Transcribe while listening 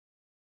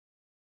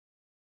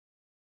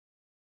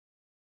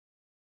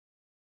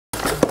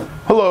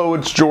Hello,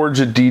 it's George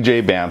at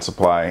DJ Band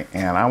Supply,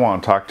 and I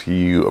want to talk to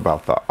you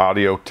about the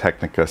Audio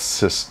Technica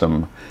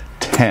System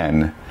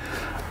 10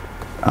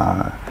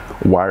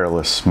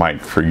 wireless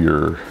mic for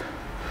your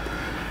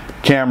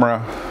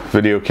camera,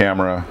 video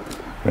camera,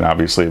 and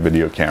obviously a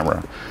video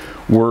camera.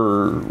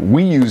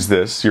 We use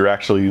this, you're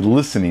actually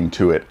listening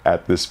to it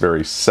at this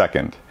very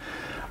second.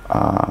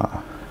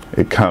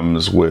 It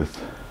comes with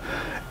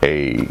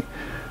a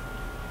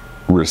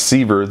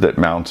receiver that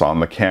mounts on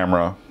the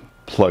camera,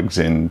 plugs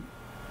in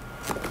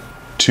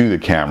to the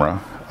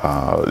camera,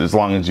 as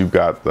long as you've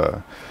got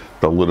the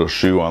little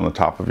shoe on the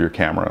top of your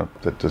camera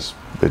that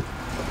it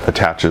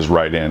attaches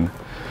right in.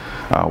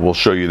 We'll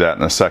show you that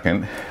in a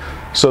second.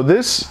 So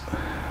this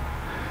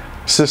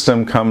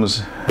system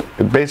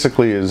it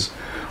basically is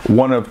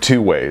one of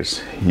two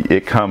ways.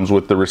 It comes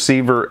with the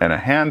receiver and a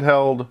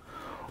handheld,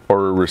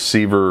 or a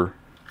receiver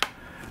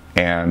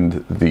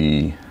and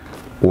the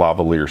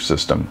lavalier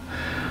system.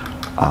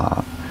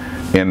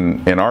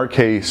 In our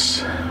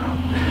case,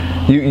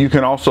 you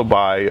can also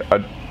buy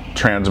a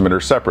transmitter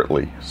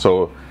separately.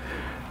 So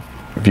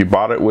if you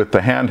bought it with the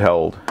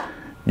handheld,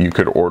 you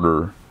could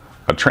order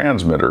a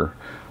transmitter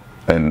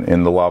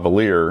in the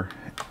lavalier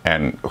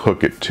and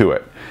hook it to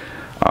it.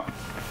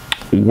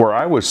 Where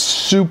I was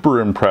super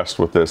impressed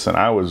with this, and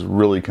I was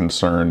really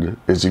concerned,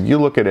 is if you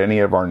look at any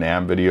of our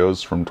NAMM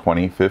videos from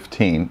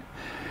 2015,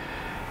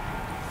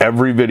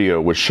 every video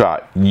was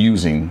shot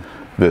using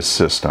this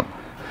system.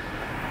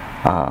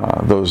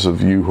 Those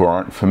of you who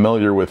aren't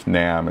familiar with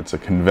NAMM, it's a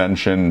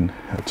convention,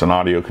 it's an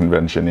audio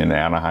convention in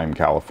Anaheim,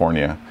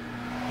 California,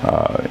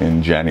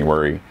 in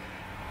January.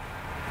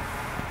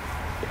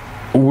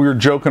 We were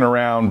joking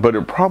around, but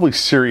it probably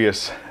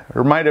serious.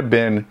 There might have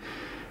been,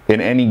 in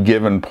any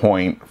given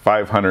point,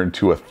 500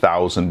 to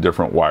 1,000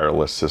 different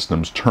wireless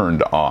systems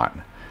turned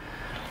on.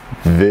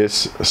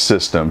 This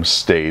system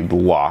stayed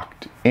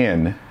locked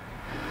in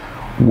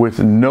with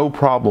no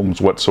problems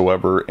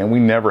whatsoever, and we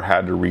never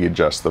had to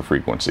readjust the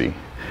frequency.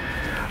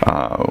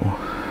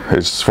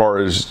 As far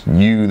as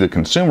you, the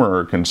consumer,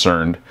 are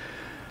concerned,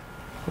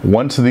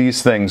 once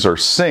these things are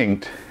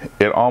synced,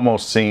 it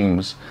almost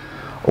seems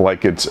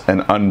like it's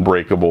an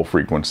unbreakable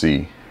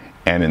frequency.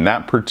 And in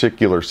that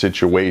particular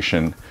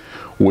situation,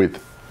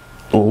 with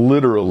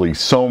literally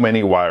so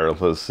many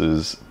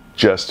wirelesses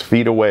just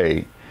feet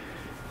away,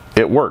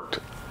 it worked.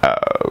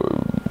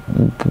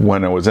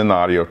 When I was in the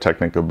Audio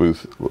Technica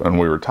booth and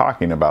we were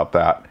talking about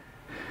that,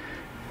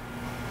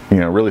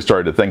 really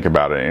started to think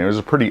about it, and it was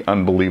a pretty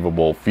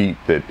unbelievable feat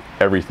that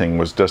everything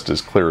was just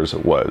as clear as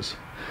it was.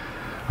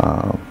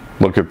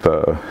 Look at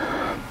the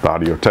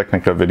Audio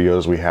Technica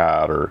videos we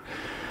had, or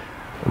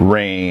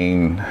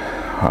Rain,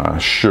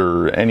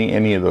 Shure,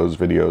 any of those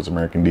videos,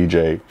 American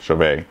DJ,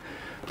 Chauvet,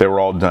 they were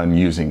all done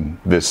using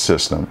this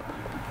system,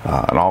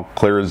 and all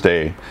clear as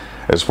day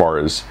as far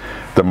as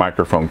the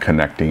microphone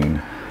connecting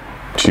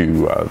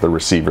to the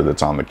receiver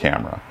that's on the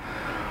camera.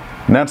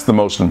 And that's the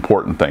most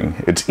important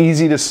thing. It's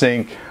easy to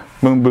sync,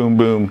 boom, boom,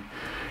 boom,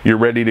 you're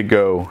ready to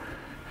go.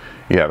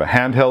 You have a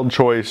handheld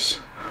choice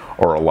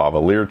or a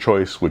lavalier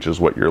choice, which is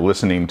what you're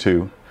listening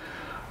to,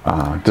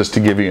 just to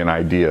give you an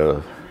idea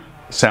of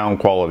sound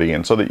quality,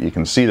 and so that you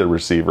can see the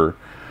receiver.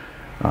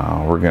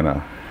 We're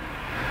gonna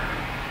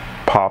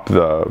pop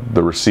the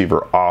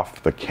receiver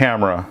off the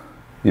camera.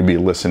 You'll be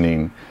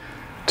listening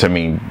to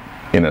me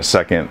in a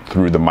second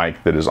through the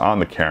mic that is on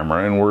the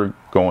camera, and we're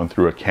going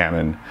through a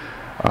Canon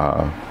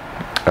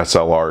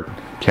SLR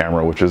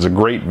camera, which is a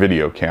great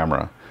video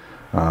camera.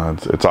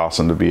 It's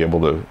awesome to be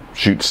able to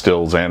shoot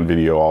stills and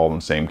video all in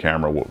the same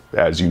camera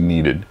as you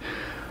needed.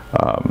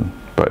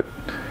 But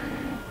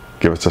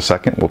give us a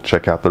second, we'll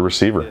check out the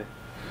receiver.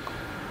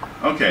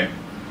 Okay,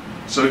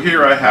 so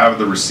here I have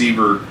the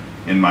receiver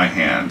in my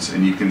hands,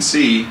 and you can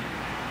see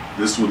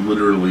this would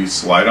literally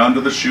slide onto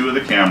the shoe of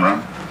the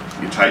camera.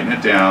 You tighten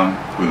it down,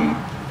 boom.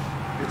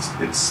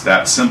 It's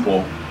that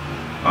simple.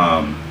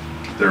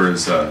 There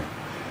is a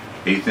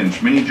 1/8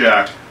 inch mini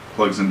jack,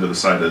 plugs into the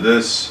side of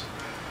this,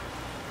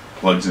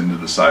 plugs into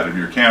the side of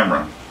your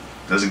camera.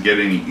 Doesn't get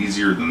any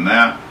easier than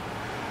that.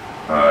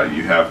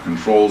 You have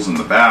controls in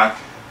the back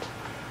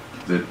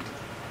that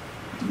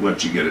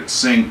let you get it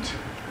synced.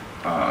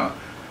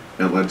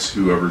 It lets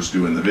whoever's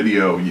doing the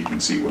video, you can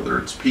see whether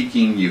it's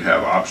peaking. You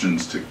have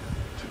options to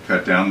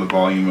cut down the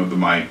volume of the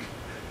mic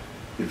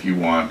if you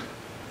want,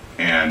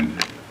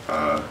 and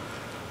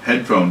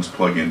headphones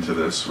plug into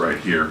this right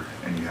here,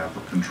 and you have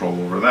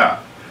control over that.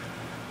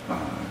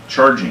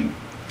 Charging,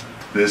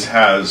 this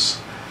has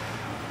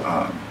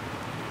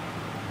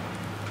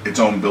its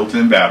own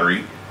built-in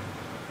battery,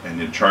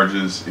 and it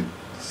charges, it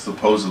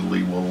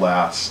supposedly will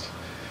last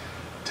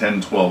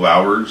 10-12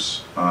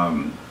 hours.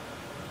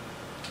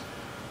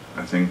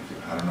 I think,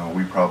 I don't know,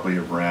 we probably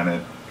have ran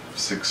it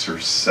 6 or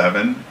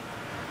 7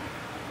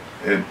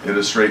 at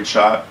a straight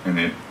shot,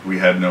 and we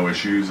had no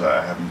issues.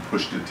 I haven't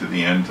pushed it to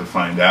the end to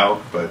find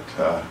out, but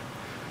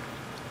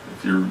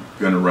if you're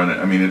going to run it,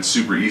 I mean, it's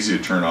super easy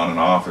to turn on and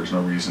off. There's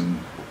no reason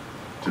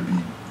to be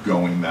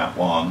going that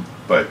long,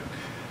 but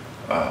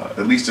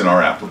at least in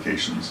our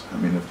applications. I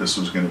mean, if this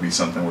was going to be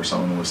something where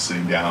someone was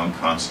sitting down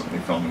constantly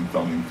filming,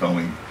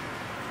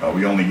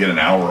 we only get an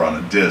hour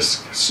on a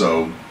disc,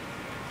 so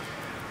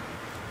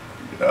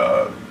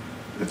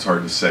it's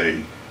hard to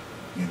say,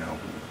 you know,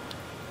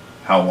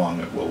 how long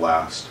it will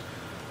last.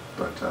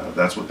 But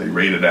that's what they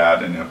rated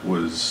at, and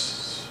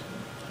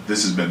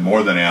this has been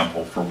more than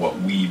ample for what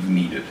we've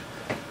needed.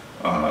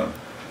 The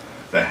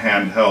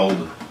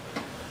handheld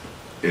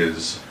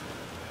it's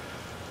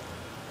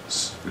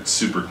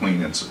super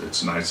clean.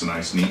 It's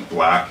nice, neat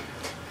black.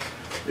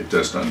 It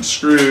just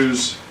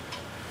unscrews.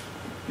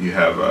 You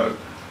have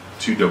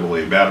 2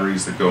 AA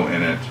batteries that go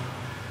in it,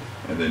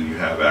 and then you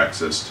have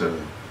access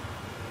to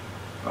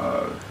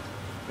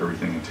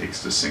everything it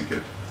takes to sync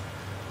it.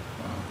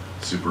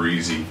 Super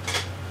easy.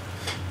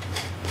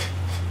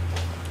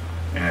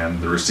 And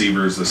the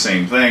receiver is the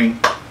same thing,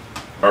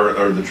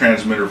 or the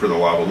transmitter for the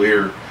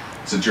lavalier.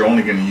 Since you're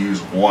only going to use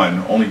one,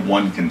 only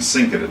one can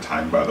sync at a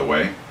time, by the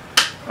way.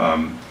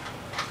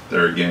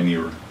 There again,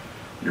 your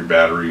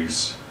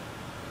batteries,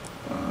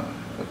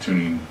 a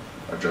tuning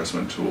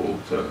adjustment tool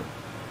to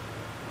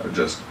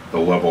adjust the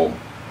level,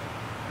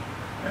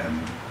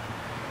 and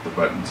the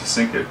button to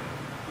sync it.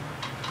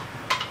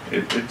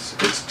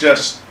 It's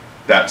just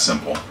that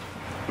simple.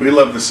 We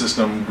love the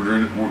system.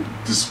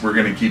 We're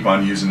going to keep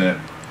on using it.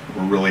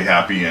 We're really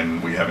happy,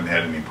 and we haven't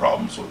had any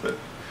problems with it.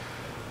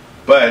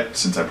 But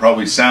since I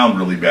probably sound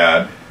really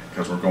bad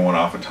because we're going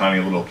off a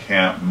tiny little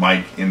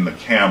mic in the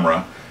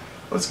camera,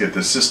 let's get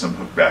this system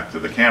hooked back to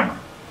the camera.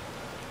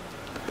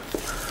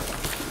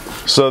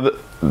 So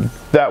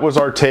that was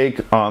our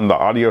take on the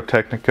Audio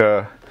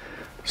Technica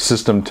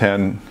System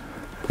 10,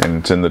 and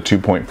it's in the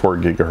 2.4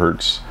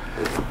 gigahertz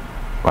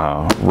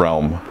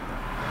realm.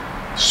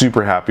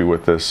 Super happy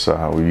with this.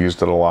 We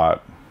used it a lot.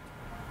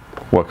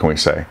 What can we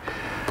say?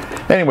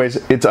 Anyways,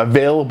 it's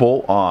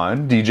available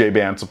on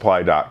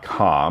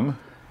djbandsupply.com.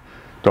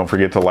 Don't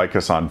forget to like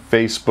us on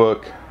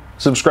Facebook.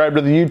 Subscribe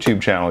to the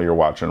YouTube channel you're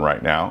watching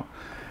right now.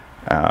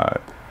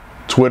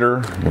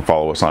 Twitter, you can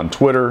follow us on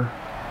Twitter.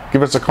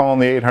 Give us a call on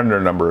the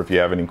 800 number if you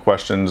have any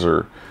questions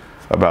or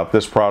about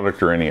this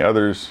product or any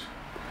others.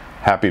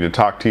 Happy to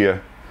talk to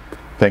you.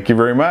 Thank you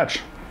very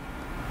much.